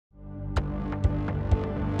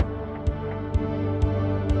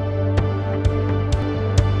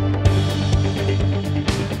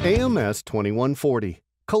AMS 2140,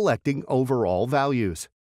 Collecting Overall Values.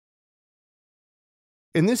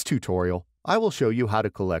 In this tutorial, I will show you how to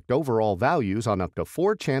collect overall values on up to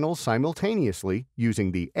 4 channels simultaneously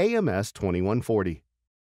using the AMS 2140.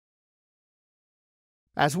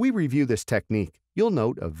 As we review this technique, you'll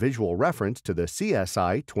note a visual reference to the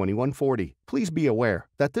CSI 2140. Please be aware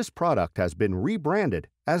that this product has been rebranded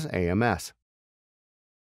as AMS.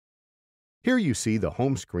 Here you see the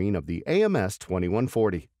home screen of the AMS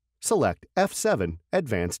 2140. Select F7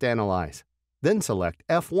 Advanced Analyze. Then select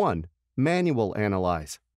F1 Manual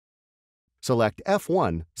Analyze. Select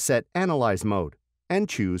F1 Set Analyze Mode and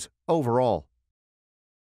choose Overall.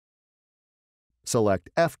 Select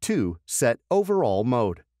F2 Set Overall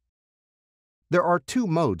Mode. There are 2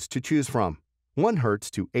 modes to choose from. 1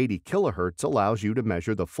 Hz to 80 kHz allows you to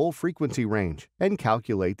measure the full frequency range and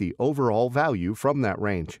calculate the overall value from that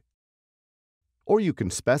range. Or you can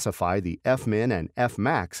specify the Fmin and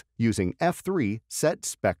Fmax using F3 Set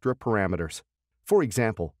Spectra parameters. For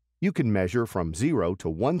example, you can measure from 0 to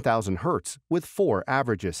 1000 Hz with 4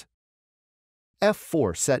 averages.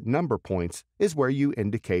 F4 Set Number Points is where you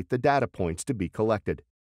indicate the data points to be collected.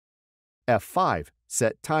 F5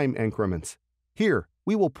 Set Time Increments. Here,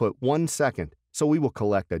 we will put 1 second, so we will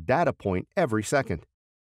collect a data point every second.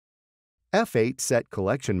 F8 Set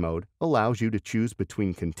Collection Mode allows you to choose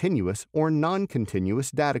between continuous or non-continuous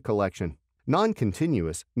data collection.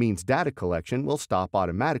 Non-continuous means data collection will stop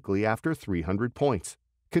automatically after 300 points.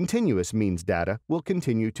 Continuous means data will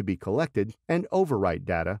continue to be collected and overwrite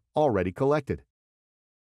data already collected.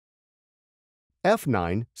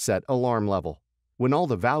 F9 Set Alarm Level. When all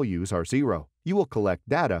the values are 0, you will collect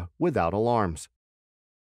data without alarms.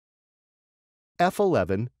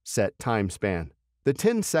 F11 Set Time Span. The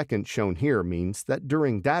 10 seconds shown here means that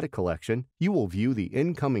during data collection, you will view the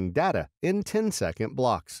incoming data in 10-second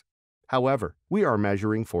blocks. However, we are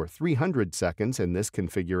measuring for 300 seconds in this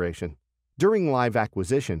configuration. During live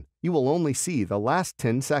acquisition, you will only see the last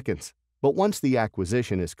 10 seconds, but once the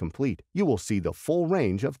acquisition is complete, you will see the full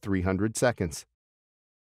range of 300 seconds.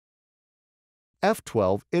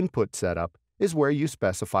 F12 Input Setup is where you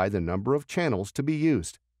specify the number of channels to be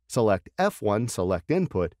used. Select F1 Select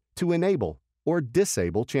Input to enable or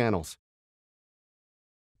disable channels.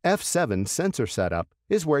 F7 Sensor Setup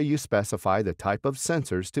is where you specify the type of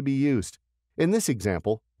sensors to be used. In this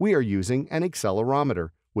example, we are using an accelerometer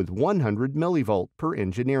with 100 mV per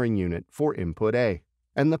engineering unit for input A,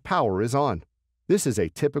 and the power is on. This is a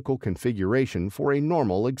typical configuration for a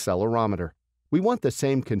normal accelerometer. We want the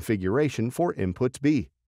same configuration for inputs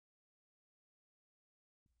B,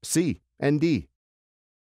 C, and D.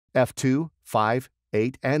 F2, 5,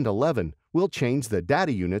 8, and 11 will change the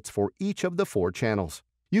data units for each of the 4 channels.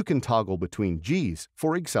 You can toggle between Gs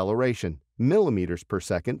for acceleration, millimeters per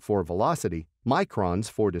second for velocity, microns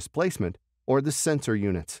for displacement, or the sensor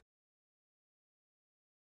units.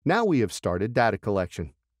 Now we have started data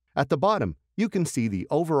collection. At the bottom, you can see the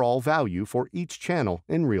overall value for each channel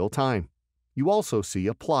in real time. You also see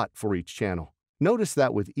a plot for each channel. Notice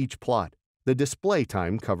that with each plot, the display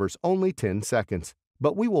time covers only 10 seconds,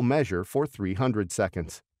 but we will measure for 300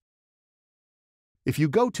 seconds. If you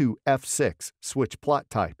go to F6 Switch Plot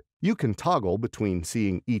Type, you can toggle between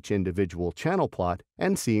seeing each individual channel plot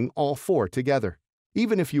and seeing all 4 together.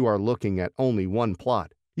 Even if you are looking at only one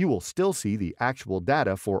plot, you will still see the actual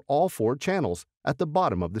data for all 4 channels at the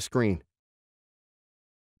bottom of the screen.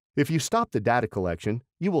 If you stop the data collection,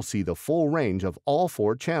 you will see the full range of all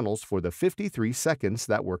 4 channels for the 53 seconds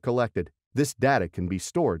that were collected. This data can be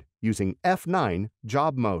stored using F9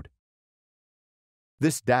 Job Mode.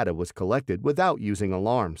 This data was collected without using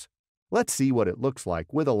alarms. Let's see what it looks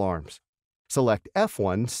like with alarms. Select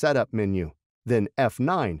F1 Setup menu, then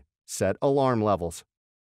F9 Set Alarm Levels.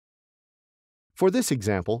 For this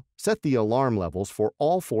example, set the alarm levels for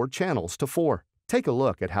all 4 channels to 4. Take a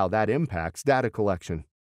look at how that impacts data collection.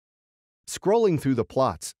 Scrolling through the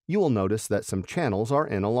plots, you will notice that some channels are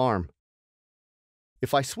in alarm.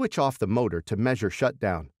 If I switch off the motor to measure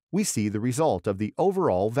shutdown, we see the result of the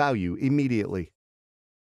overall value immediately.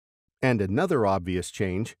 And another obvious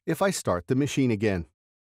change if I start the machine again.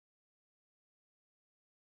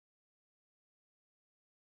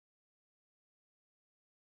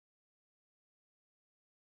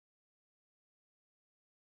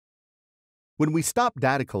 When we stop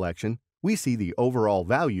data collection, we see the overall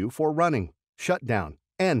value for running, shutdown,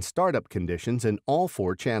 and startup conditions in all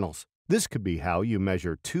 4 channels. This could be how you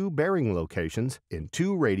measure 2 bearing locations in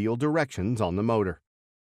 2 radial directions on the motor.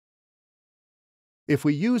 If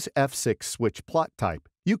we use F6 Switch Plot Type,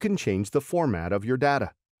 you can change the format of your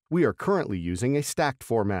data. We are currently using a stacked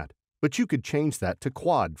format, but you could change that to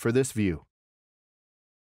quad for this view.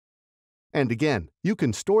 And again, you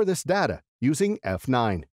can store this data using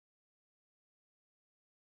F9.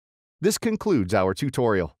 This concludes our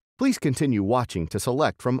tutorial. Please continue watching to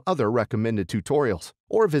select from other recommended tutorials,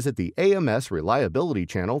 or visit the AMS Reliability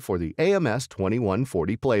channel for the AMS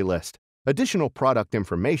 2140 playlist. Additional product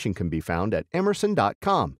information can be found at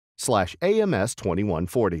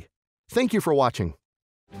emerson.com/AMS2140. Thank you for watching.